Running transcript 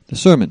The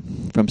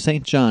sermon from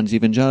St. John's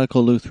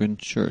Evangelical Lutheran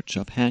Church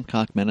of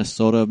Hancock,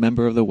 Minnesota,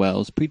 member of the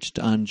Wells, preached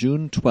on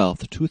June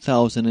 12,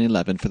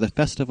 2011 for the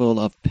Festival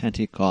of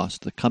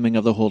Pentecost, the coming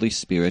of the Holy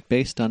Spirit,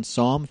 based on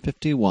Psalm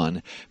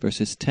 51,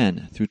 verses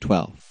 10 through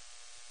 12.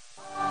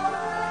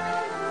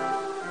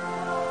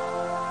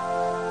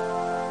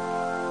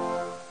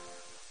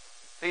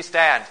 Please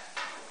stand.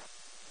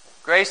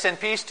 Grace and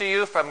peace to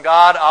you from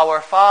God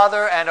our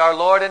Father and our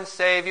Lord and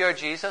Savior,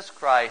 Jesus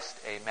Christ.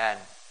 Amen.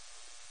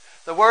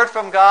 The word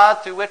from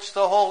God through which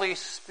the Holy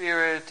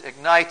Spirit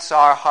ignites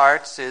our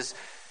hearts is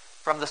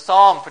from the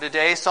Psalm for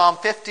today, Psalm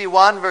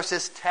 51,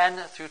 verses 10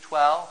 through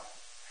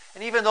 12.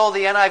 And even though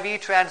the NIV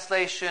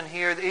translation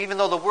here, even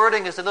though the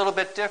wording is a little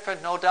bit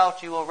different, no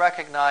doubt you will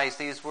recognize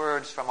these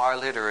words from our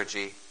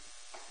liturgy.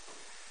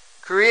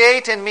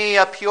 Create in me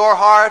a pure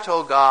heart,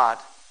 O God,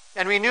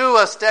 and renew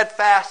a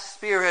steadfast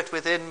spirit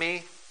within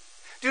me.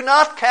 Do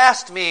not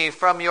cast me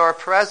from your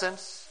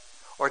presence,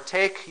 or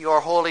take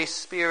your Holy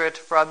Spirit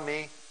from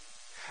me.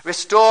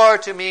 Restore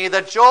to me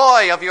the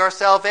joy of your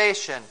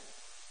salvation,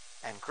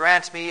 and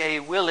grant me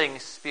a willing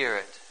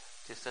spirit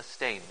to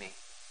sustain me.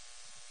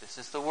 This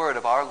is the word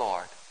of our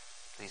Lord.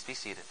 Please be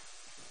seated.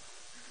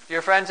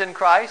 Dear friends in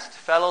Christ,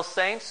 fellow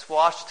saints,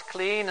 washed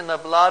clean in the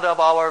blood of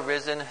our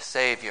risen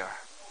Savior.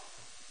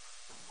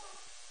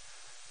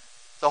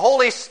 The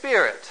Holy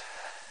Spirit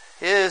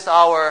is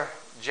our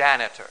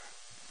janitor.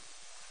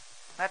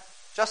 That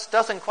just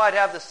doesn't quite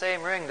have the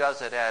same ring,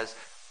 does it, as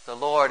the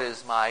Lord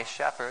is my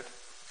shepherd.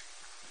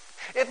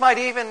 It might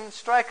even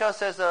strike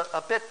us as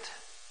a bit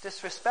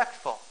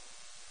disrespectful.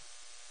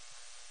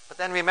 But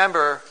then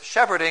remember,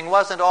 shepherding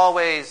wasn't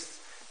always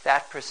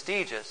that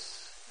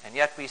prestigious, and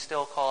yet we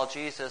still call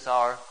Jesus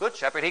our good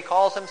shepherd. He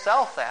calls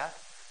himself that.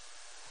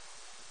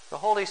 The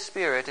Holy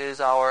Spirit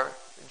is our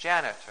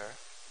janitor.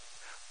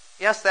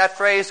 Yes, that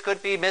phrase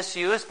could be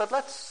misused, but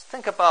let's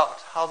think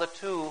about how the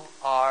two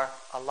are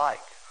alike.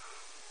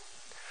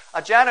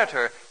 A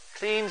janitor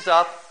cleans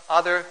up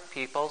other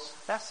people's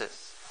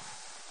messes.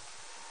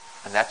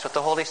 And that's what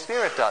the Holy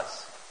Spirit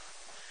does.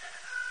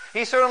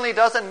 He certainly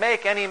doesn't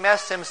make any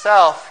mess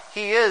himself.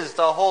 He is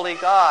the holy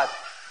God.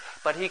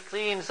 But he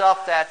cleans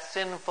up that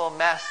sinful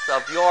mess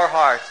of your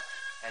heart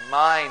and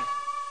mine.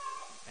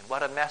 And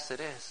what a mess it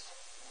is.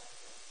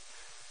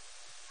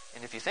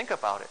 And if you think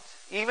about it,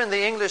 even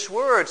the English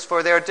words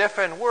for their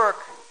different work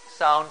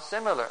sound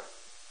similar.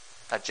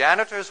 A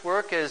janitor's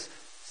work is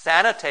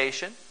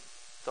sanitation.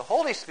 The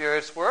Holy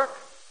Spirit's work,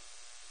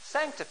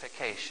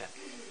 sanctification.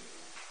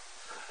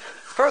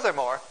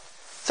 Furthermore,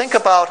 think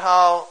about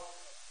how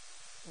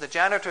the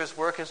janitor's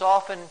work is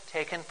often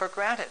taken for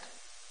granted.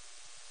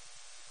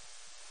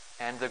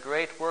 And the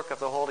great work of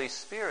the Holy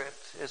Spirit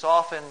is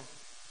often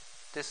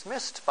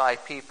dismissed by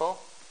people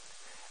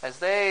as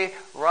they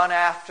run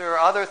after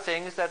other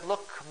things that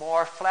look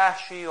more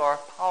flashy or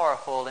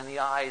powerful in the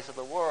eyes of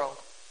the world.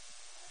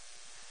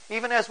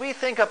 Even as we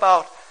think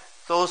about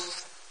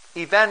those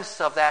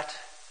events of that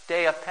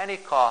day of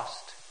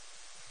Pentecost,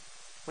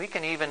 we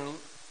can even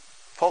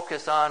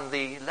focus on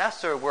the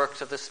lesser works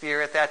of the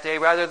Spirit that day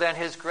rather than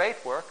his great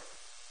work.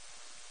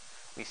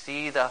 We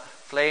see the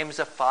flames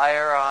of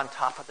fire on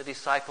top of the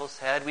disciples'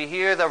 head. We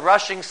hear the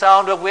rushing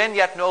sound of wind,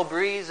 yet no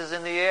breeze is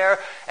in the air.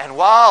 And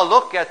wow,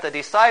 look at the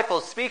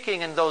disciples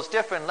speaking in those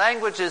different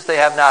languages they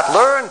have not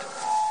learned.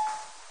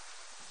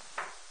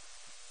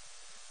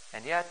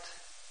 And yet,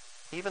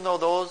 even though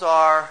those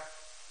are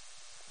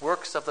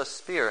works of the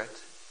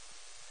Spirit,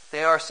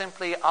 they are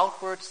simply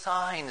outward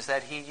signs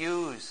that he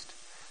used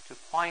to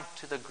point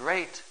to the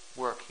great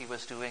work he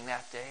was doing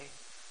that day.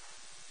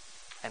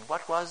 And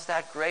what was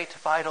that great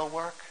vital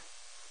work?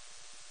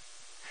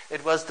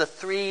 It was the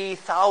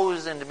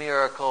 3,000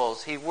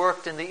 miracles he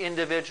worked in the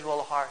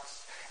individual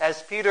hearts.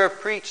 As Peter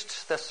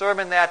preached the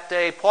sermon that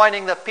day,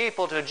 pointing the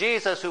people to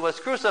Jesus who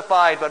was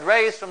crucified but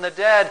raised from the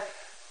dead,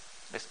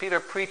 as Peter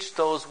preached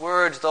those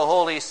words, the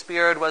Holy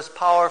Spirit was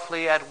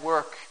powerfully at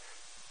work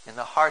in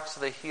the hearts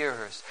of the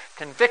hearers,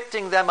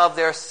 convicting them of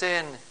their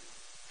sin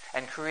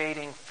and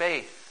creating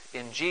faith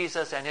in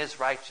Jesus and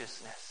his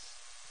righteousness.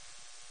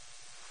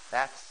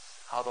 That's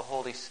how the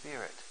Holy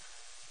Spirit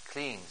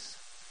cleans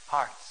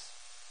hearts.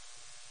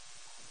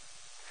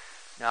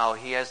 Now,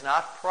 he has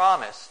not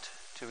promised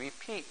to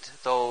repeat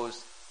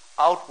those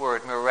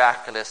outward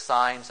miraculous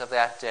signs of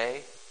that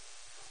day.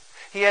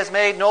 He has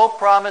made no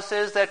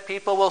promises that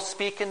people will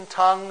speak in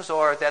tongues,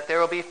 or that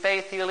there will be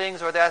faith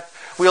healings, or that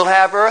we'll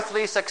have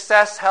earthly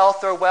success,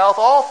 health, or wealth,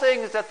 all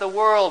things that the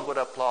world would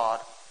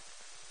applaud.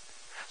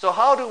 So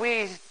how do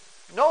we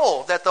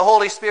know that the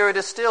Holy Spirit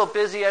is still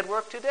busy at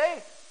work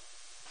today?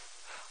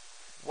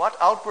 What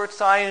outward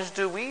signs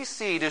do we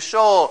see to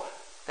show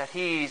that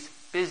he's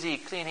busy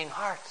cleaning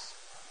hearts?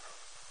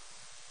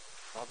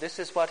 Well, this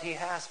is what he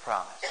has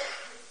promised.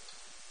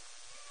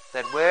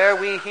 That where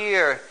we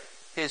hear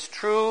his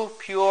true,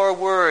 pure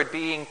word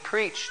being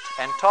preached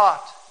and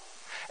taught,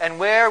 and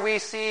where we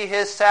see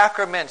his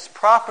sacraments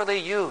properly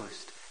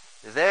used,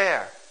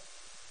 there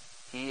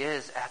he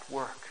is at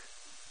work.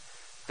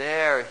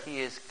 There he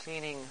is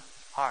cleaning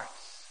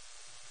hearts.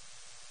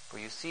 For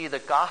you see, the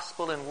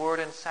gospel and word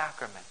and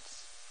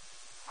sacraments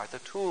are the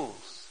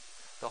tools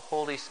the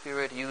Holy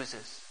Spirit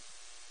uses.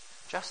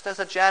 Just as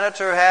a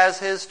janitor has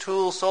his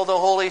tools, so the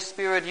Holy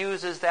Spirit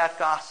uses that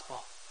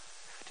gospel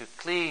to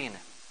clean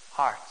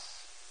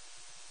hearts.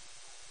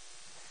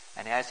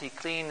 And as he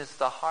cleans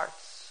the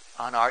hearts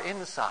on our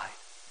inside,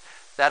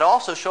 that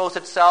also shows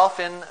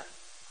itself in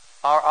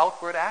our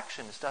outward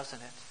actions,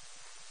 doesn't it?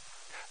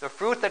 The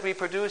fruit that we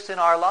produce in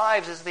our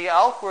lives is the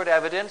outward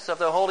evidence of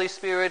the Holy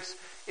Spirit's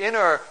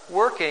inner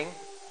working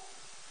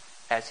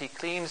as he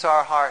cleans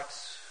our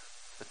hearts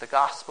with the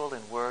gospel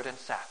and word and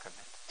sacrament.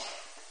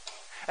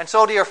 And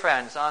so, dear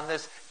friends, on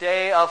this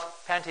day of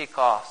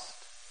Pentecost,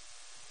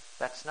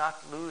 let's not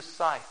lose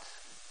sight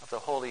of the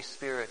Holy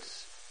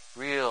Spirit's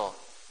real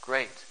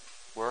great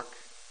work.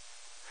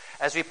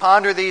 As we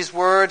ponder these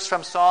words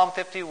from Psalm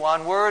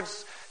 51,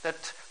 words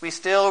that we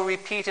still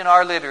repeat in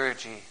our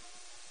liturgy,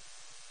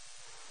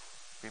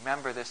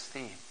 remember this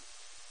theme.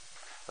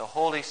 The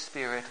Holy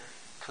Spirit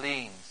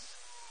cleans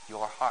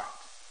your heart.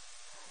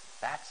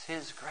 That's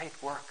his great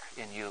work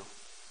in you.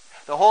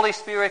 The Holy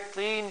Spirit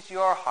cleans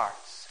your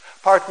hearts.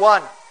 Part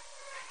 1,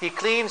 he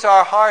cleans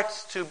our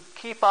hearts to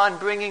keep on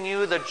bringing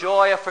you the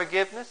joy of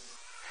forgiveness.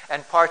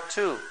 And part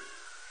 2,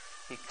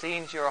 he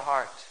cleans your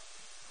heart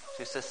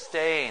to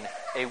sustain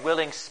a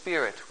willing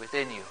spirit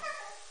within you.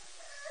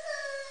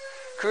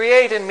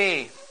 Create in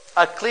me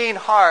a clean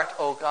heart,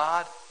 O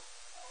God.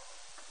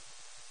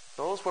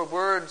 Those were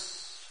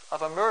words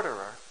of a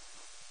murderer.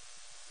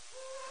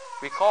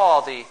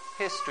 Recall the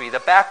history, the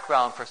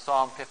background for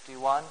Psalm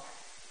 51.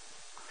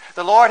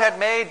 The Lord had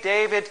made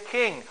David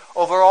king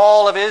over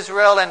all of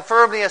Israel and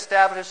firmly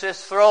established his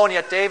throne,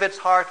 yet David's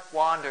heart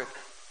wandered.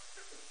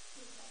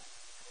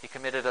 He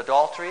committed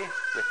adultery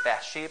with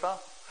Bathsheba,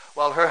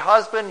 while her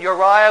husband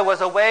Uriah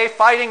was away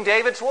fighting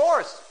David's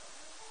wars.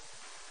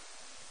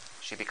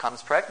 She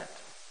becomes pregnant.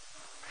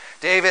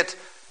 David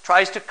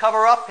tries to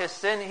cover up his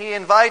sin. He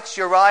invites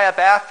Uriah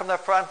back from the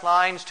front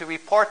lines to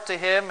report to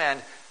him and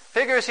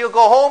figures he'll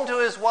go home to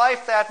his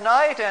wife that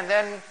night and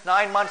then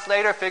 9 months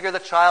later figure the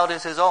child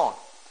is his own.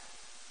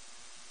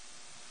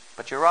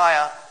 But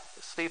Uriah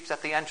sleeps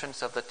at the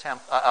entrance of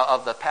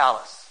the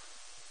palace.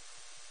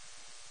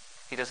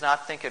 He does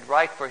not think it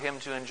right for him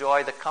to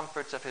enjoy the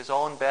comforts of his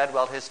own bed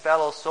while his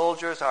fellow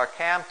soldiers are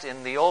camped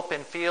in the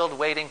open field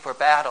waiting for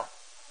battle.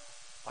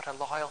 What a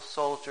loyal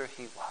soldier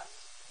he was.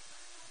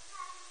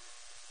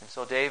 And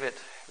so David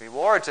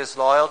rewards his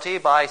loyalty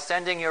by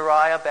sending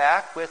Uriah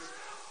back with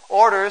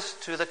orders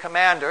to the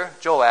commander,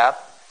 Joab,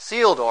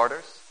 sealed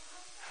orders.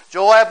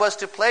 Joab was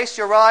to place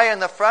Uriah in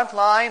the front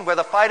line where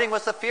the fighting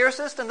was the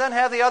fiercest and then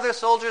have the other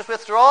soldiers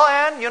withdraw.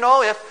 And,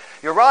 if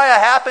Uriah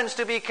happens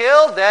to be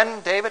killed,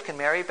 then David can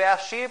marry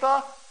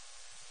Bathsheba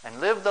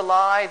and live the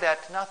lie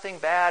that nothing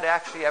bad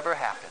actually ever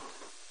happened.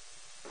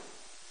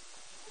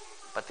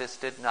 But this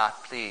did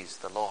not please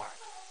the Lord.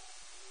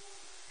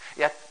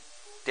 Yet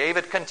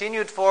David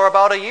continued for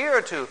about a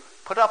year to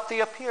put up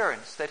the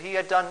appearance that he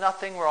had done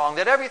nothing wrong,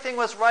 that everything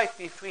was right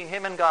between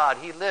him and God.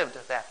 He lived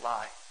that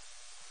lie.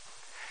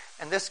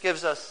 And this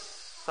gives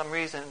us some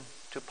reason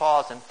to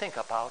pause and think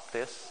about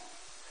this.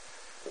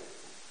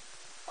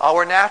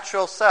 Our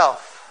natural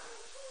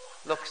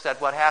self looks at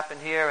what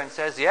happened here and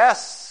says,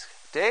 yes,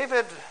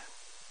 David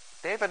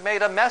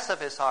made a mess of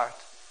his heart.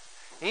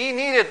 He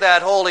needed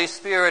that Holy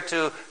Spirit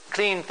to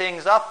clean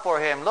things up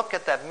for him. Look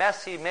at that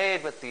mess he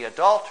made with the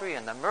adultery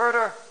and the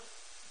murder.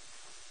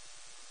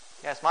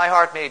 Yes, my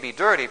heart may be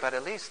dirty, but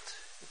at least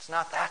it's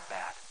not that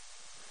bad.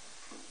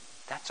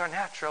 That's our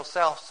natural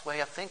self's way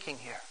of thinking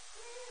here.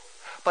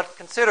 But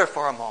consider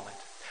for a moment.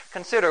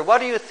 Consider,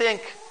 what do you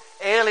think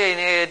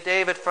alienated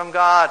David from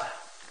God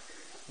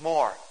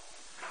more?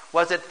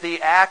 Was it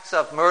the acts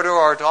of murder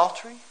or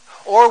adultery?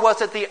 Or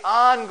was it the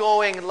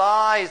ongoing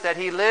lies that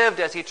he lived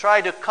as he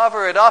tried to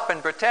cover it up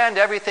and pretend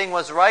everything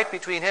was right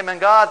between him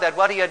and God, that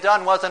what he had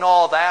done wasn't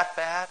all that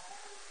bad?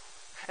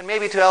 And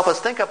maybe to help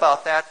us think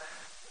about that,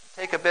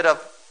 take a bit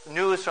of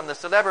news from the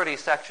celebrity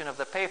section of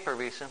the paper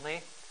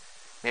recently.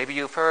 Maybe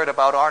you've heard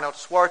about Arnold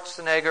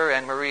Schwarzenegger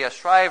and Maria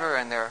Shriver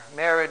and their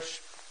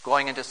marriage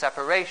going into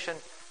separation.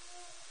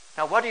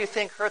 Now, what do you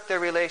think hurt their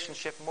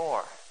relationship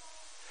more?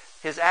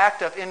 His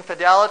act of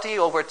infidelity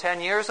over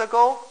 10 years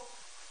ago,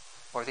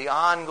 or the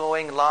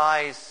ongoing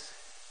lies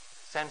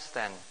since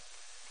then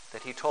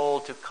that he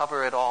told to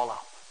cover it all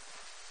up?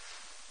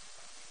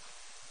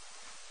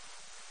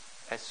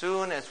 As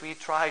soon as we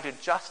try to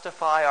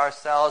justify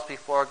ourselves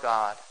before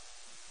God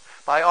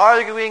by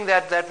arguing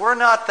that we're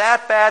not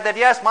that bad, that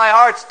yes, my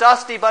heart's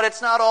dusty, but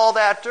it's not all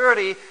that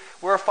dirty,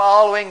 we're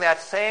following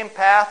that same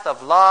path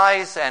of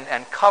lies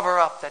and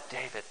cover-up that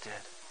David did.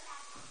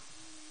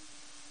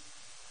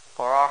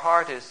 For our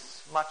heart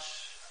is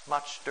much,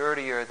 much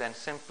dirtier than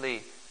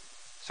simply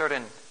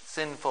certain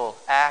sinful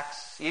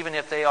acts, even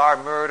if they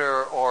are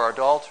murder or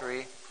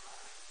adultery.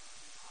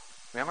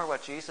 Remember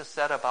what Jesus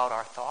said about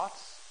our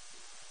thoughts?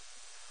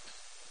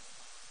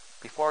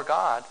 Before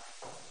God,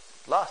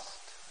 lust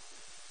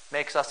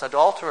makes us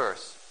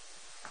adulterers.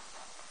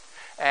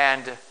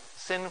 And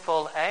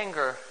sinful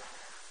anger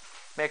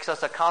makes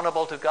us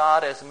accountable to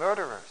God as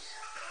murderers.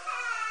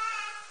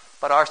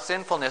 But our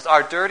sinfulness,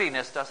 our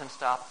dirtiness doesn't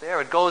stop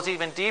there. It goes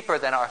even deeper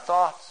than our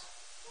thoughts.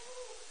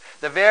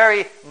 The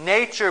very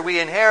nature we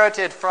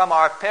inherited from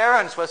our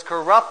parents was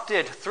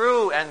corrupted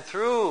through and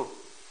through.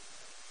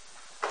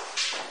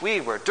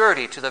 We were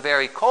dirty to the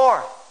very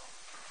core.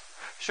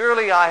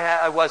 Surely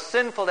I was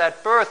sinful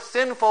at birth,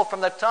 sinful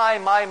from the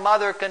time my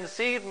mother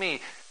conceived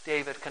me,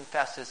 David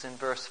confesses in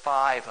verse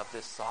 5 of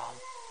this psalm.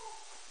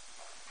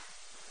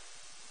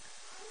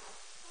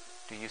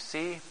 Do you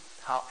see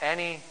how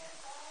any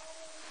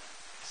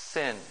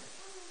sin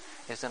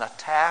is an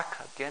attack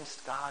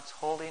against God's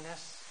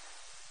holiness?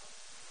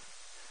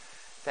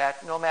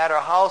 That no matter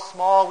how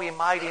small we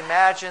might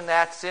imagine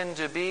that sin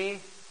to be,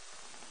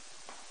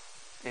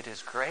 it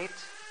is great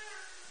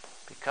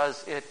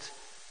because it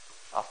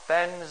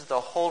offends the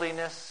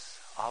holiness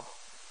of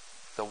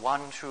the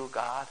one true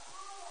God.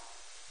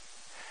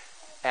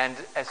 And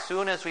as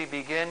soon as we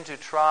begin to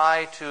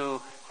try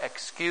to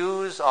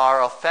excuse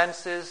our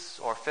offenses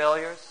or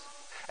failures,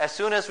 as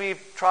soon as we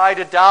try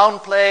to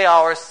downplay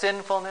our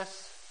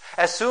sinfulness,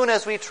 as soon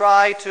as we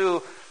try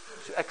to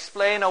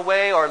explain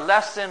away or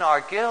lessen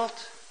our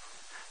guilt,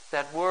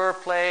 that we're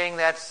playing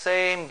that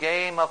same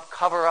game of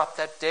cover-up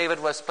that David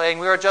was playing.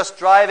 We are just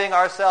driving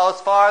ourselves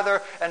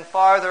farther and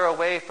farther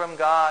away from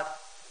God.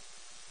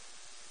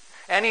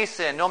 Any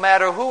sin, no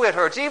matter who it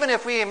hurts, even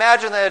if we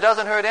imagine that it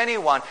doesn't hurt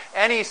anyone,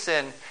 any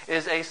sin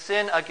is a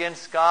sin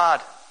against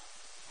God.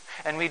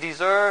 And we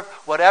deserve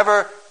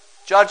whatever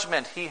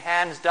judgment He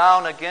hands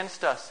down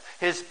against us.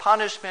 His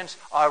punishments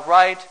are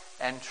right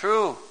and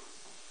true.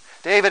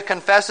 David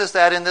confesses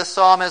that in this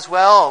psalm as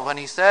well when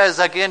he says,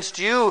 "Against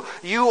you,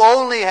 you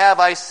only have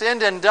I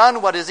sinned and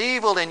done what is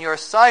evil in your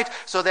sight,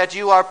 so that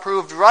you are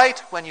proved right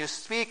when you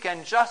speak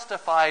and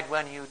justified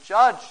when you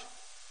judge."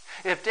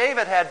 If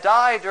David had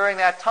died during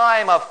that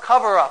time of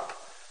cover-up,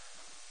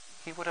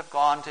 he would have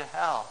gone to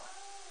hell.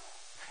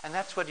 And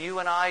that's what you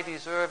and I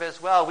deserve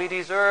as well. We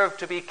deserve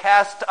to be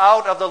cast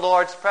out of the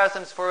Lord's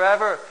presence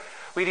forever.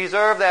 We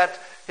deserve that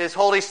His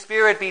Holy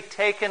Spirit be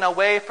taken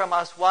away from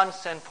us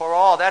once and for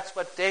all. That's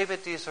what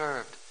David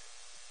deserved.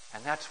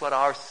 And that's what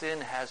our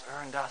sin has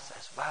earned us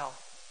as well.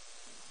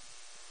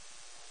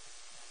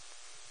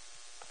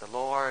 But the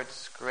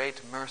Lord's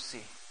great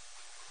mercy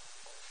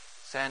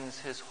sends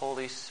His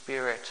Holy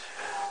Spirit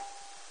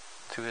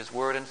through His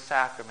Word and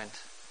Sacrament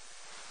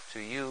to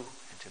you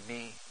and to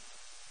me,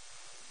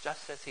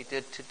 just as He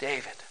did to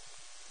David.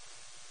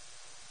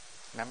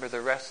 Remember the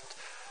rest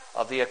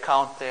of the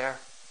account there?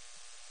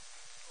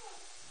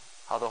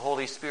 How the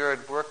Holy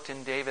Spirit worked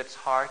in David's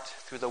heart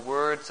through the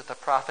words that the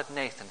prophet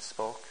Nathan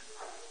spoke.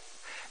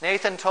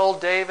 Nathan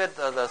told David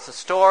the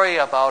story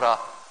about a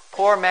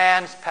poor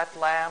man's pet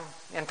lamb.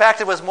 In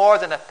fact, it was more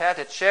than a pet.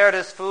 It shared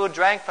his food,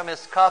 drank from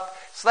his cup,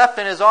 slept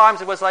in his arms.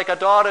 It was like a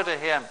daughter to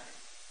him.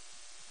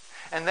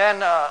 And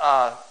then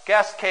a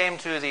guest came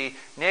to the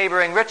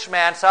neighboring rich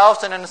man's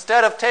house, and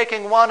instead of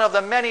taking one of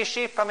the many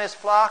sheep from his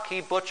flock,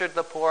 he butchered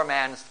the poor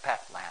man's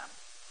pet lamb.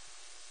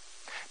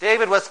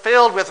 David was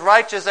filled with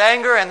righteous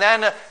anger, and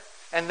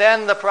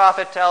then the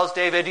prophet tells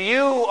David,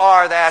 "You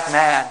are that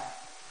man."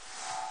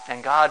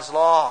 And God's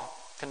law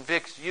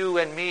convicts you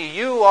and me.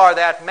 You are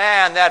that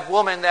man, that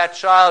woman, that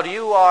child.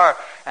 You are,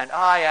 and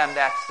I am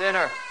that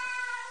sinner.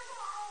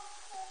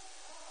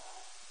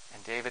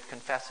 And David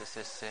confesses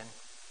his sin.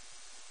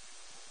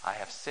 "I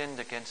have sinned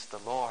against the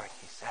Lord,"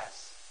 he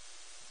says.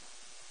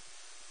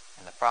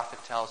 And the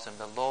prophet tells him,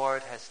 "The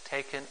Lord has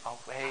taken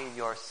away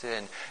your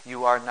sin.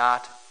 You are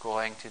not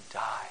going to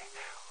die."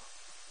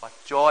 What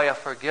joy of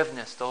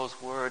forgiveness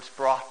those words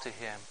brought to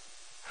him.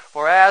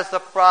 For as the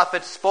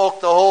prophet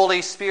spoke, the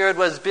Holy Spirit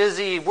was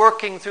busy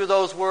working through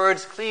those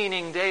words,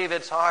 cleaning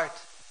David's heart.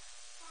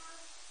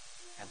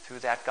 And through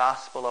that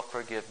gospel of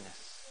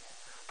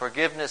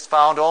forgiveness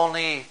found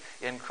only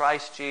in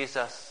Christ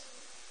Jesus,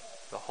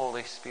 the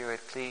Holy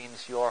Spirit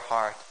cleans your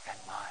heart and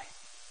mine.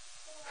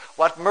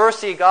 What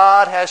mercy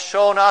God has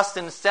shown us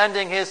in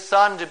sending His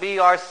Son to be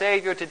our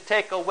Savior, to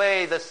take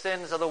away the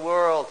sins of the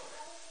world.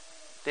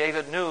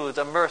 David knew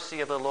the mercy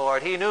of the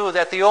Lord. He knew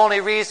that the only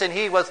reason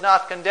he was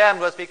not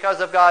condemned was because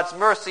of God's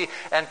mercy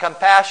and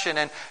compassion.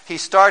 And he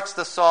starts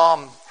the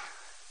psalm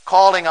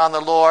calling on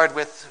the Lord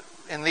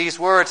in these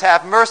words,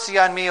 "Have mercy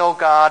on me, O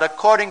God,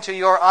 according to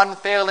your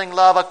unfailing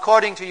love,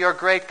 according to your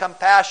great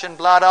compassion,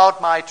 blot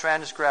out my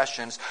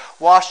transgressions.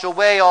 Wash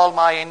away all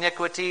my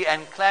iniquity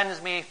and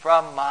cleanse me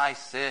from my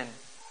sin."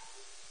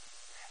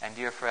 And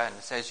dear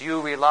friends, as you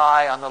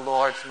rely on the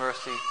Lord's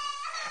mercy,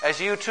 as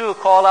you too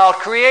call out,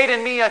 "Create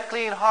in me a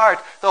clean heart,"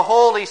 the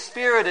Holy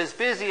Spirit is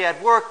busy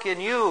at work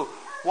in you,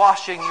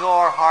 washing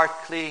your heart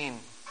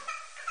clean,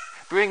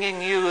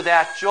 bringing you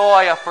that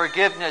joy of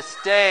forgiveness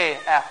day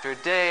after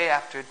day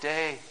after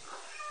day.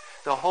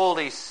 The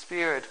Holy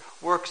Spirit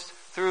works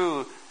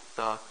through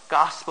the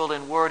gospel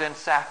and word and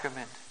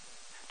sacrament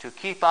to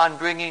keep on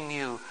bringing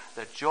you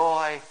the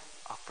joy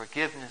of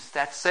forgiveness,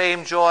 that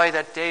same joy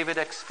that David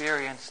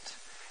experienced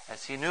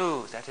as he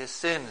knew that his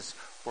sins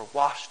were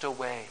washed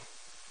away.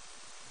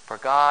 For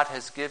God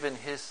has given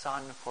his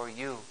Son for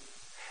you,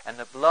 and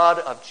the blood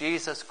of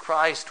Jesus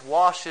Christ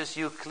washes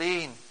you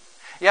clean.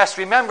 Yes,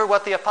 remember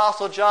what the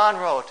Apostle John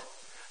wrote.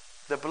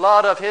 The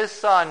blood of his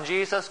Son,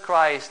 Jesus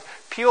Christ,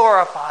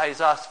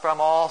 purifies us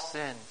from all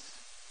sins.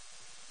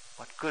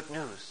 What good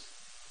news.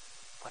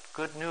 What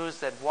good news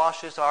that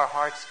washes our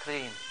hearts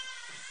clean.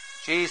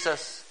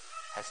 Jesus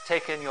has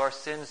taken your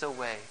sins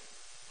away.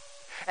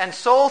 And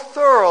so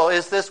thorough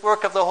is this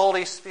work of the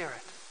Holy Spirit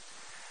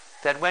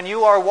that when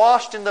you are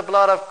washed in the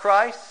blood of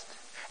Christ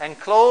and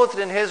clothed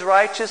in his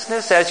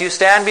righteousness as you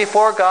stand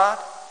before God,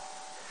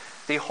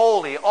 the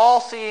holy,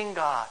 all-seeing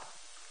God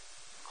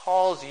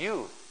calls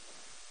you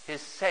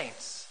his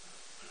saints,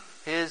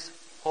 his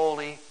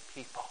holy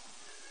people.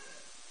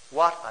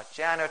 What a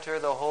janitor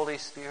the Holy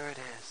Spirit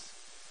is,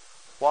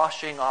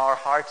 washing our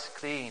hearts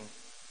clean.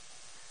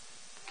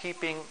 He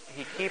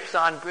keeps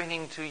on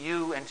bringing to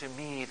you and to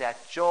me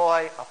that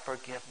joy of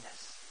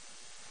forgiveness.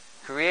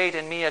 Create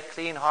in me a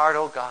clean heart,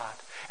 O God,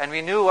 and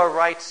renew a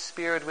right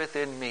spirit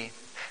within me.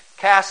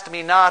 Cast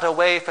me not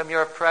away from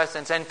your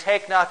presence, and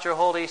take not your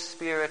Holy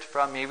Spirit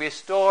from me.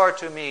 Restore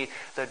to me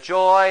the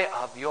joy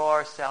of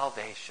your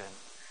salvation.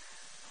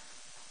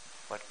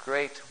 What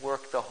great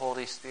work the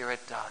Holy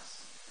Spirit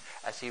does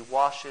as he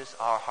washes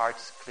our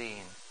hearts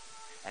clean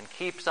and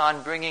keeps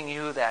on bringing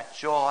you that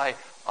joy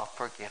of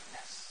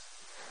forgiveness.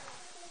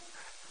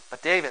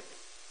 But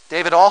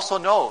David also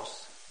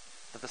knows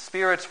that the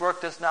Spirit's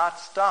work does not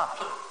stop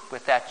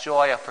with that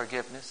joy of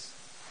forgiveness.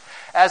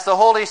 As the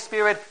Holy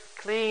Spirit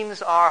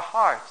cleans our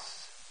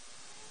hearts,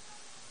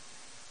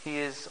 he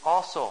is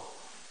also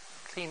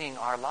cleaning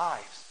our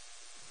lives.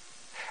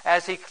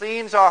 As he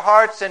cleans our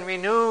hearts and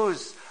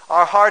renews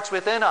our hearts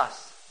within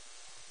us,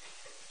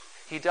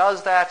 he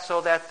does that so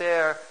that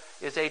there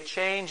is a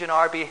change in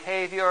our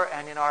behavior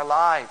and in our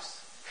lives.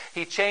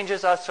 He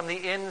changes us from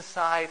the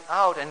inside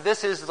out. And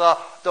this is the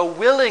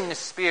willing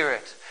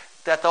spirit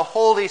that the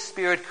Holy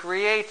Spirit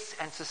creates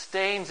and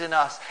sustains in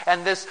us.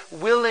 And this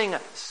willing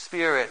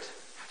spirit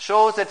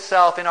shows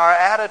itself in our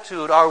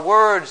attitude, our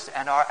words,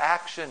 and our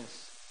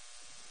actions.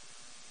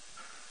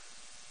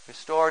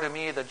 Restore to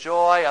me the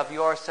joy of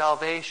your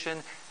salvation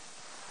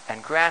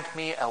and grant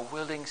me a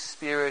willing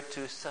spirit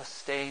to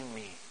sustain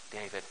me,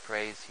 David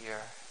prays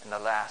here in the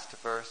last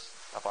verse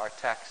of our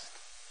text.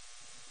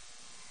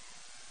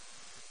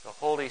 The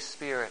Holy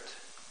Spirit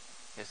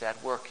is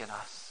at work in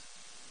us.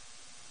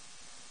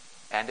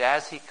 And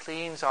as he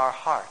cleans our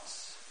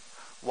hearts,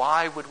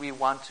 why would we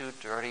want to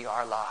dirty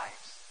our lives?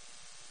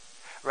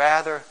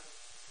 Rather,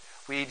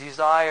 we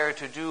desire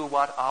to do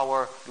what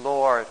our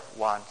Lord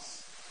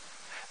wants.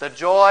 The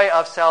joy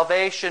of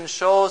salvation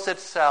shows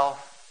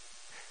itself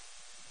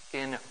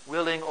in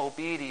willing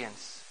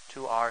obedience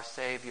to our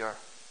Savior.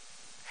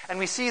 And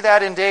we see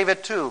that in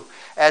David too,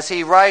 as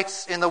he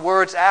writes in the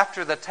words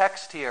after the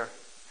text here.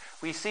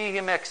 We see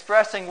him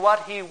expressing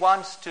what he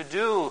wants to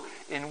do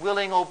in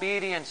willing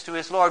obedience to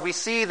his Lord. We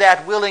see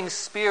that willing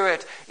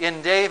spirit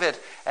in David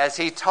as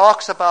he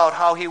talks about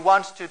how he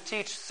wants to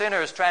teach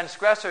sinners,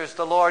 transgressors,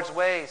 the Lord's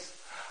ways.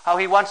 How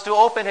he wants to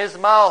open his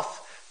mouth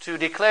to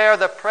declare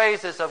the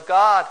praises of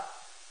God.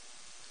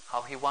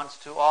 How he wants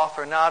to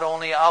offer not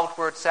only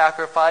outward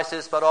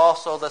sacrifices, but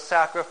also the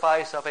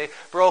sacrifice of a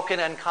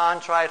broken and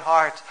contrite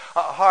heart.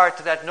 A heart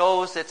that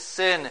knows its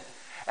sin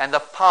and the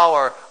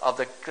power of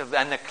the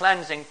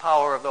cleansing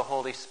power of the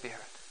Holy Spirit.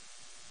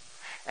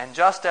 And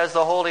just as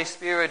the Holy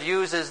Spirit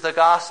uses the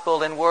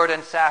gospel in word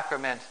and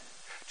sacrament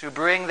to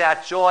bring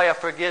that joy of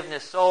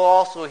forgiveness, so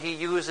also he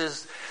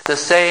uses the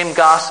same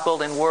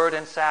gospel in word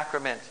and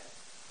sacrament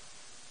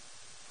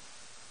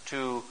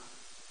to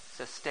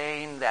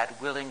sustain that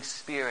willing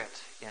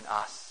spirit in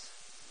us.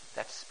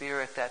 That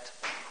spirit that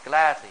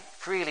gladly,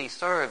 freely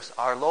serves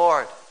our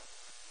Lord.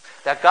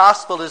 That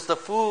gospel is the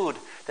food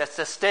that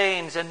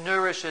sustains and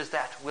nourishes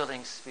that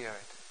willing spirit.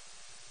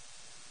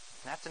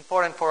 And that's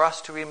important for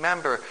us to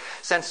remember,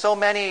 since so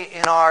many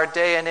in our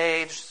day and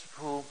age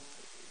who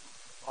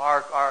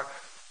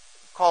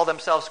call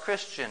themselves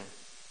Christian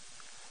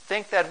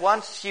think that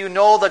once you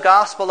know the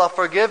gospel of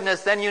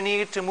forgiveness, then you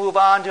need to move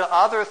on to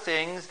other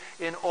things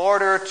in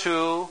order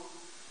to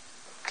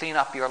clean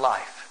up your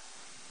life.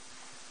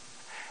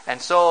 And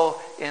so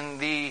in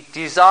the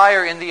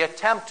desire, in the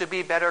attempt to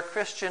be better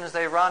Christians,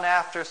 they run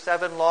after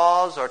 7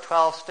 laws or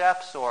 12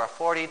 steps or a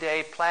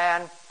 40-day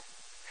plan.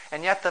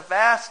 And yet the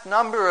vast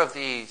number of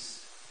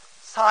these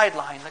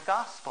sideline the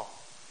gospel.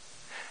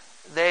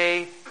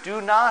 They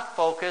do not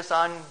focus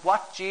on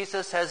what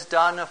Jesus has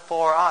done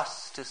for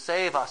us to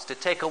save us, to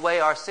take away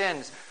our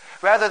sins.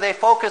 Rather, they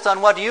focus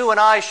on what you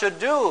and I should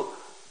do.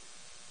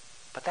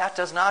 But that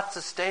does not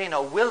sustain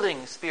a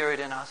willing spirit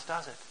in us,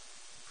 does it?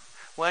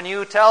 When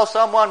you tell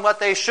someone what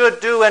they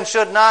should do and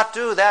should not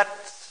do, that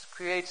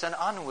creates an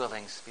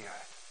unwilling spirit.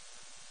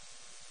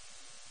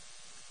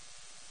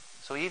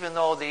 So even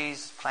though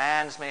these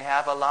plans may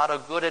have a lot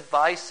of good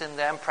advice in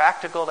them,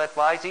 practical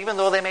advice, even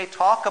though they may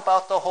talk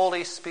about the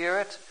Holy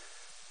Spirit,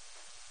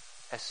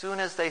 as soon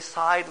as they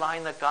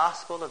sideline the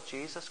gospel of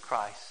Jesus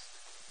Christ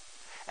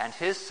and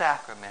his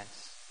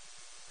sacraments,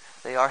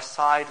 They are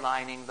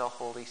sidelining the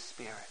Holy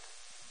Spirit.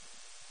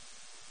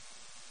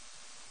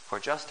 For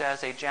just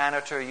as a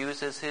janitor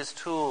uses his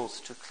tools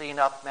to clean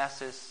up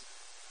messes,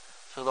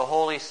 so the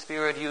Holy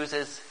Spirit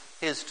uses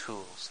his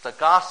tools, the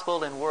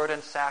gospel in word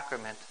and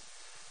sacrament,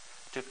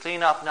 to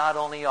clean up not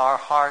only our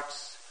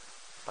hearts,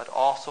 but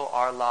also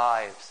our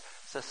lives,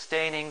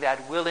 sustaining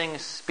that willing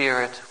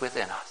spirit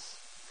within us.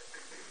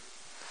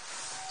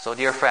 So,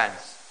 dear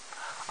friends,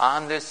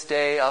 on this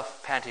day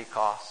of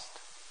Pentecost,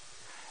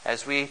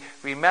 as we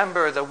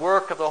remember the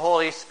work of the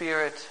Holy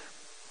Spirit,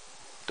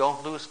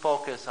 don't lose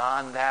focus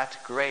on that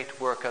great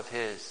work of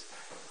His,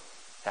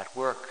 that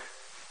work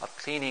of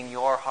cleaning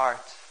your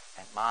heart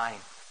and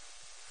mind.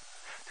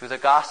 Through the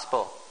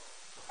gospel,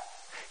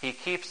 He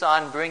keeps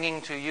on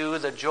bringing to you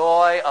the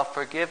joy of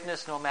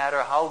forgiveness no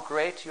matter how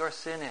great your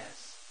sin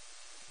is.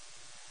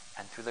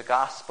 And through the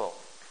gospel,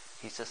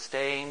 He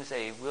sustains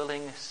a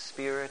willing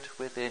spirit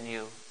within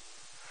you,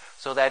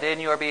 so that in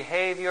your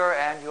behavior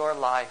and your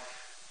life,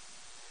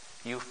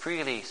 you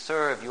freely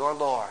serve your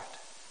Lord,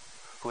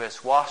 who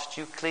has washed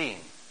you clean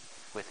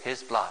with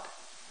His blood.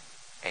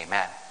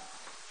 Amen.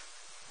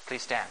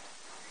 Please stand.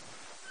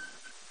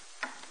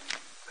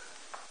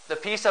 The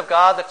peace of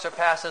God that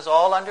surpasses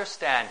all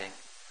understanding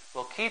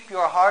will keep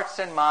your hearts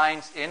and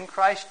minds in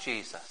Christ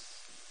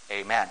Jesus.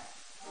 Amen.